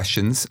couple of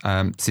questions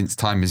since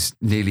time is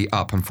nearly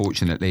up,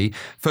 unfortunately.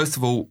 First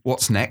of all,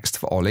 what's next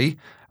for Ollie?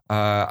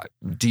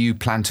 Do you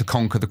plan to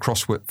conquer the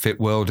CrossFit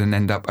world and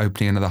end up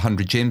opening another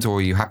 100 gyms, or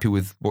are you happy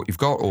with what you've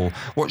got, or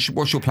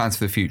what's your plans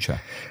for the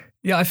future?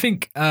 Yeah, I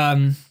think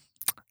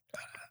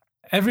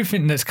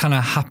everything that's kind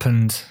of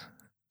happened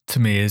to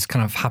me has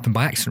kind of happened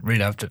by accident,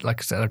 really.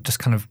 Like I said, I've just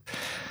kind of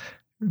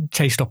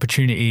chased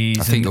opportunities.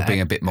 I think you're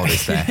being a bit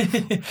modest there.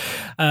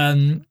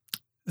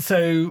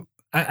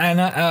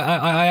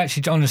 I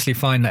actually honestly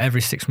find that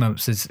every 6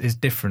 months is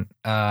different.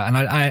 And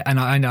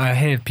I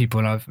hear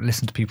people, and I've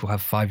listened to people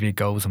have 5-year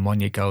goals and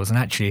 1-year goals. And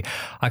actually,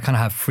 I kind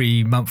of have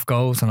 3-month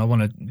goals, and I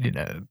want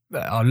to,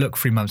 I'll look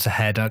 3 months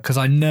ahead, because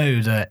I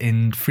know that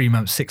in 3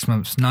 months, 6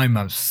 months, 9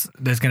 months,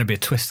 there's going to be a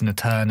twist and a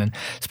turn, and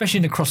especially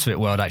in the CrossFit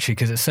world, actually,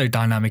 because it's so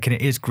dynamic and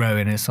it is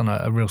growing. It's on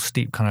a real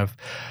steep kind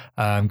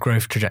of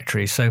growth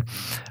trajectory. So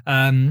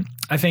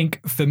I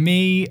think for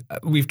me,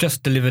 we've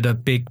just delivered a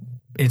big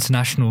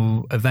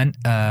international event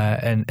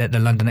at the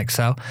London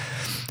Excel,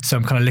 so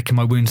I'm kind of licking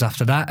my wounds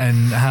after that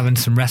and having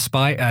some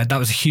respite. That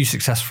was a huge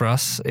success for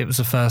us. It was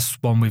the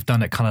first one we've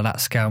done at kind of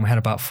that scale, and we had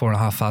about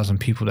 4,500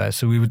 people there,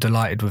 so we were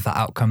delighted with that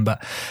outcome.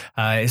 But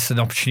it's an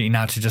opportunity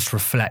now to just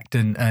reflect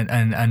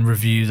and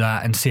review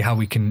that and see how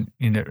we can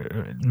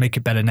make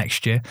it better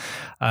next year.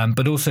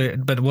 But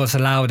what's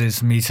allowed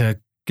is me to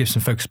give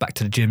some focus back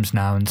to the gyms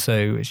now, and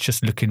so it's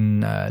just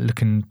looking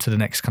to the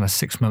next kind of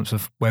 6 months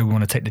of where we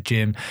want to take the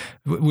gym.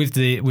 With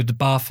the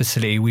Bath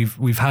facility,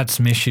 we've had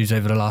some issues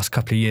over the last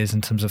couple of years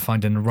in terms of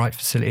finding the right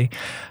facility.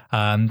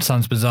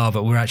 Sounds bizarre,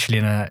 but we're actually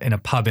in a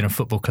pub in a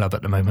football club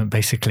at the moment.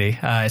 Basically,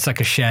 it's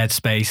like a shared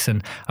space,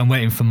 and I'm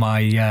waiting for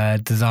my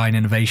design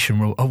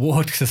innovation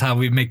award, because that's how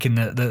we're making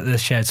the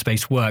shared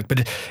space work.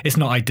 But it's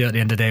not ideal at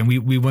the end of the day, and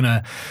we're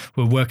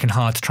working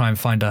hard to try and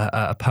find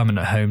a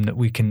permanent home that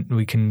we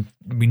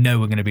know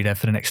we're going to be there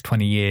for the next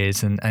 20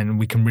 years, and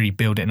we can really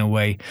build it in a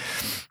way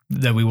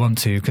that we want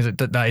to, because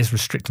that is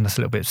restricting us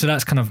a little bit. So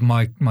that's kind of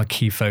my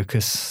key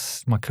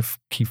focus.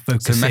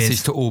 So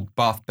message to all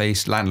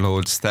Bath-based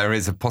landlords: there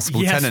is a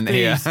possible tenant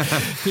here.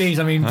 Please,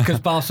 I mean, because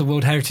Bath's a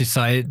World Heritage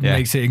Site, it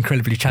makes it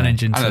incredibly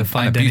challenging to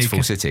find and a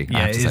beautiful city. Yeah,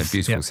 I have to say,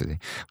 beautiful city.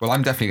 Well,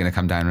 I'm definitely going to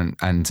come down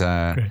and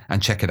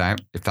check it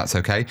out, if that's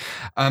okay.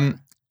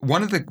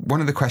 One of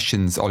the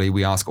questions, Ollie,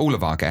 we ask all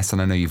of our guests,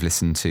 and I know you've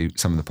listened to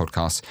some of the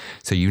podcasts,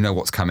 so you know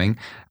what's coming,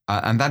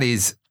 and that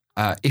is,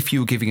 if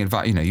you were giving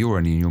advice, you're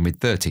only in your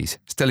mid-30s,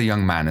 still a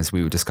young man, as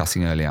we were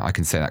discussing earlier. I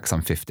can say that because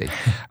I'm 50.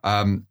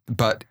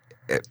 But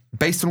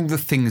based on all the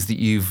things that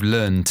you've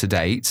learned to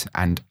date,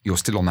 and you're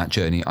still on that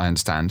journey, I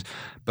understand,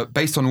 but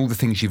based on all the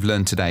things you've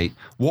learned to date,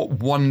 what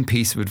one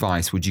piece of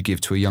advice would you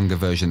give to a younger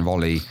version of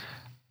Ollie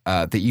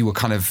that you were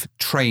kind of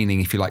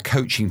training, if you like,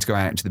 coaching to go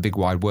out into the big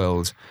wide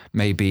world,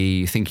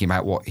 maybe thinking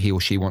about what he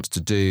or she wants to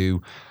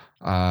do,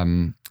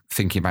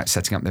 thinking about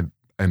setting up their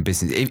own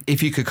business?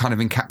 If you could kind of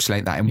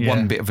encapsulate that in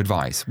one bit of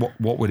advice,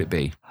 what would it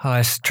be? Oh,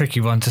 it's a tricky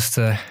one, just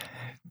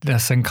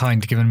that's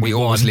unkind given me. We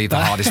always leave the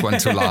hardest one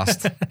till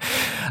last.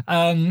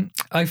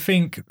 I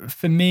think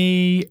for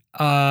me,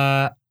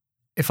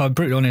 if I'm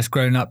brutally honest,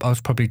 growing up, I was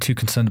probably too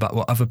concerned about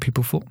what other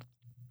people thought.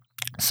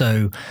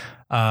 So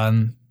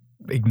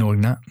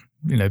ignoring that,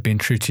 being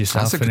true to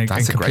yourself and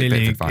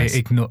completely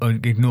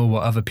ignore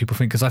what other people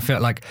think. Because I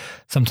felt like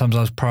sometimes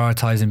I was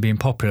prioritizing being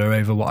popular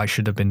over what I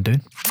should have been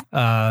doing.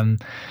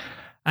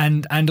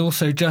 And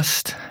also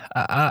just,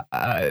 I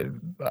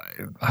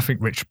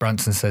think Richard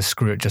Branson says,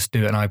 screw it, just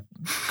do it. And I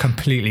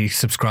completely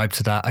subscribe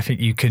to that. I think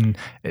you can,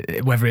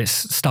 whether it's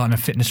starting a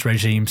fitness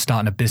regime,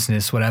 starting a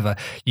business, whatever,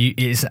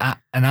 it's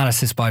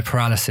analysis by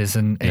paralysis,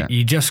 and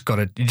you just got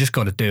to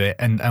do it.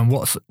 And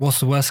what's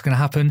the worst going to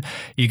happen?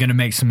 You're going to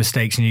make some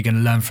mistakes, and you're going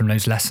to learn from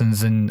those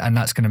lessons, and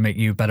that's going to make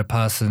you a better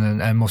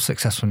person and more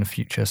successful in the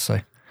future.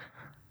 So,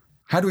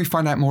 how do we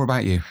find out more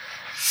about you?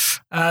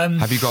 Are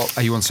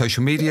you on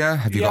social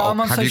media? I'm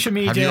on social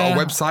media. Have you got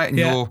a website and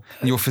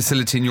your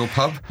facility in your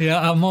pub?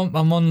 Yeah, I'm on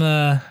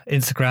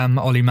Instagram,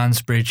 Ollie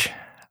Mansbridge.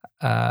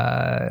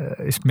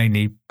 It's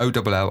mainly OLLIE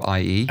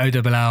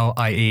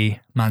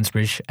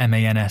Mansbridge,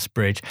 MANS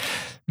Bridge.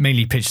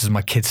 Mainly pictures of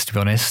my kids, to be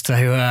honest. So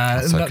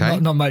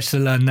not much to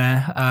learn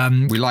there.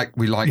 We like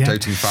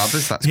doting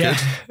fathers. That's good.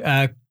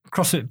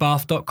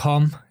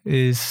 CrossFitBath.com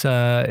is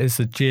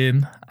the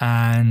gym,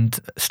 and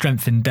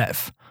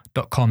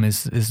strengthindepth.com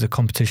is the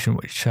competition,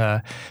 which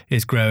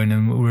is growing,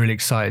 and we're really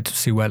excited to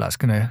see where that's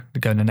going to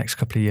go in the next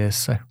couple of years.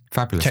 So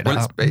fabulous.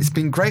 Well, it's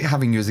been great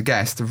having you as a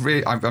guest.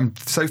 I'm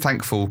so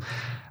thankful.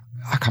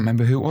 I can't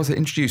remember who it was that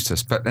introduced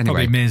us, but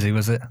anyway. Probably Mearsey,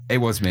 was it? It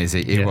was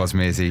Mearsey. It was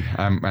Mearsey.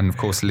 And of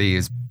course, Lee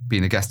has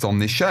been a guest on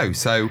this show.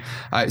 So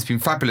it's been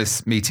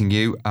fabulous meeting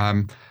you.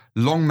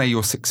 Long may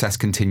your success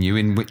continue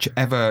in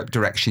whichever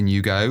direction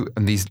you go,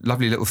 and these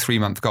lovely little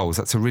 3-month goals.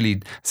 It's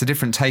a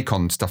different take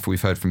on stuff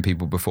we've heard from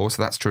people before,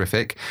 so that's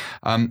terrific.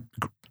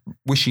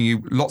 Wishing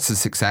you lots of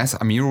success.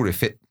 I mean, you're already a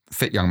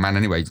fit young man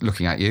anyway,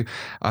 looking at you.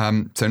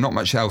 So not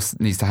much else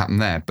needs to happen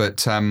there.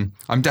 But I'm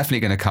definitely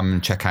going to come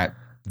and check out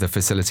the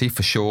facility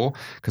for sure,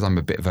 because I'm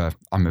a bit of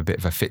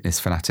a fitness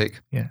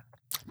fanatic. Yeah.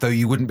 Though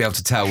you wouldn't be able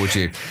to tell, would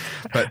you?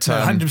 But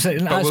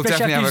 100%. but we'll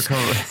definitely have a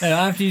conversation.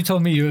 After you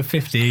told me you were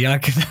 50, I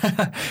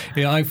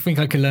think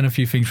I can learn a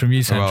few things from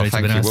you, Sandro. Well,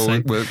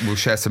 thank you. We'll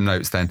share some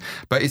notes then.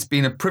 But it's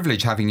been a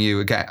privilege having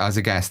you as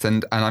a guest,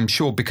 and I'm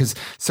sure because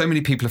so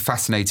many people are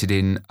fascinated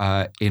in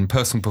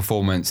personal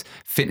performance,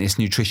 fitness,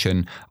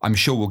 nutrition, I'm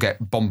sure we'll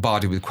get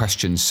bombarded with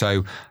questions.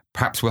 So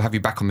perhaps we'll have you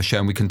back on the show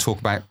and we can talk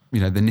about the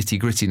nitty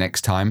gritty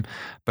next time.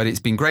 But it's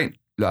been great.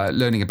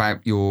 Learning about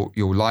your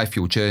life,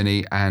 your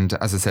journey, and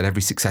as I said,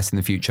 every success in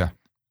the future.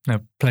 No,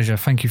 pleasure.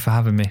 Thank you for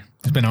having me.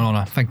 It's been an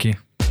honour. Thank you.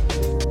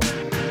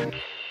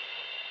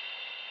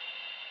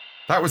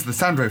 That was the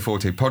Sandro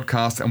Forte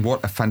podcast, and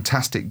what a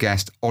fantastic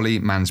guest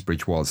Ollie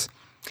Mansbridge was.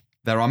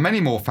 There are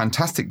many more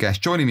fantastic guests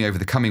joining me over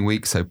the coming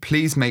weeks, so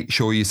please make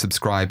sure you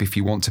subscribe if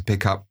you want to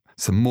pick up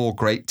some more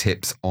great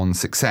tips on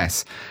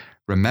success.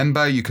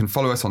 Remember, you can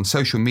follow us on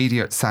social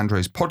media at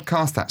Sandro's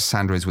Podcast. That's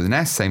Sandro's with an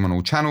S, same on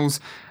all channels.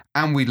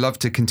 And we'd love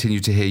to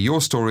continue to hear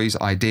your stories,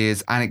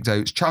 ideas,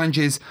 anecdotes,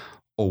 challenges,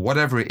 or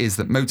whatever it is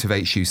that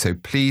motivates you. So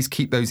please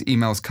keep those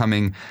emails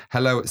coming.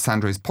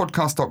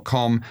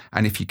 hello@sandrospodcast.com.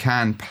 And if you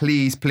can,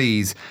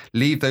 please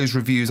leave those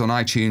reviews on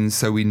iTunes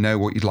so we know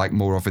what you'd like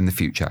more of in the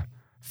future.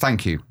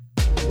 Thank you.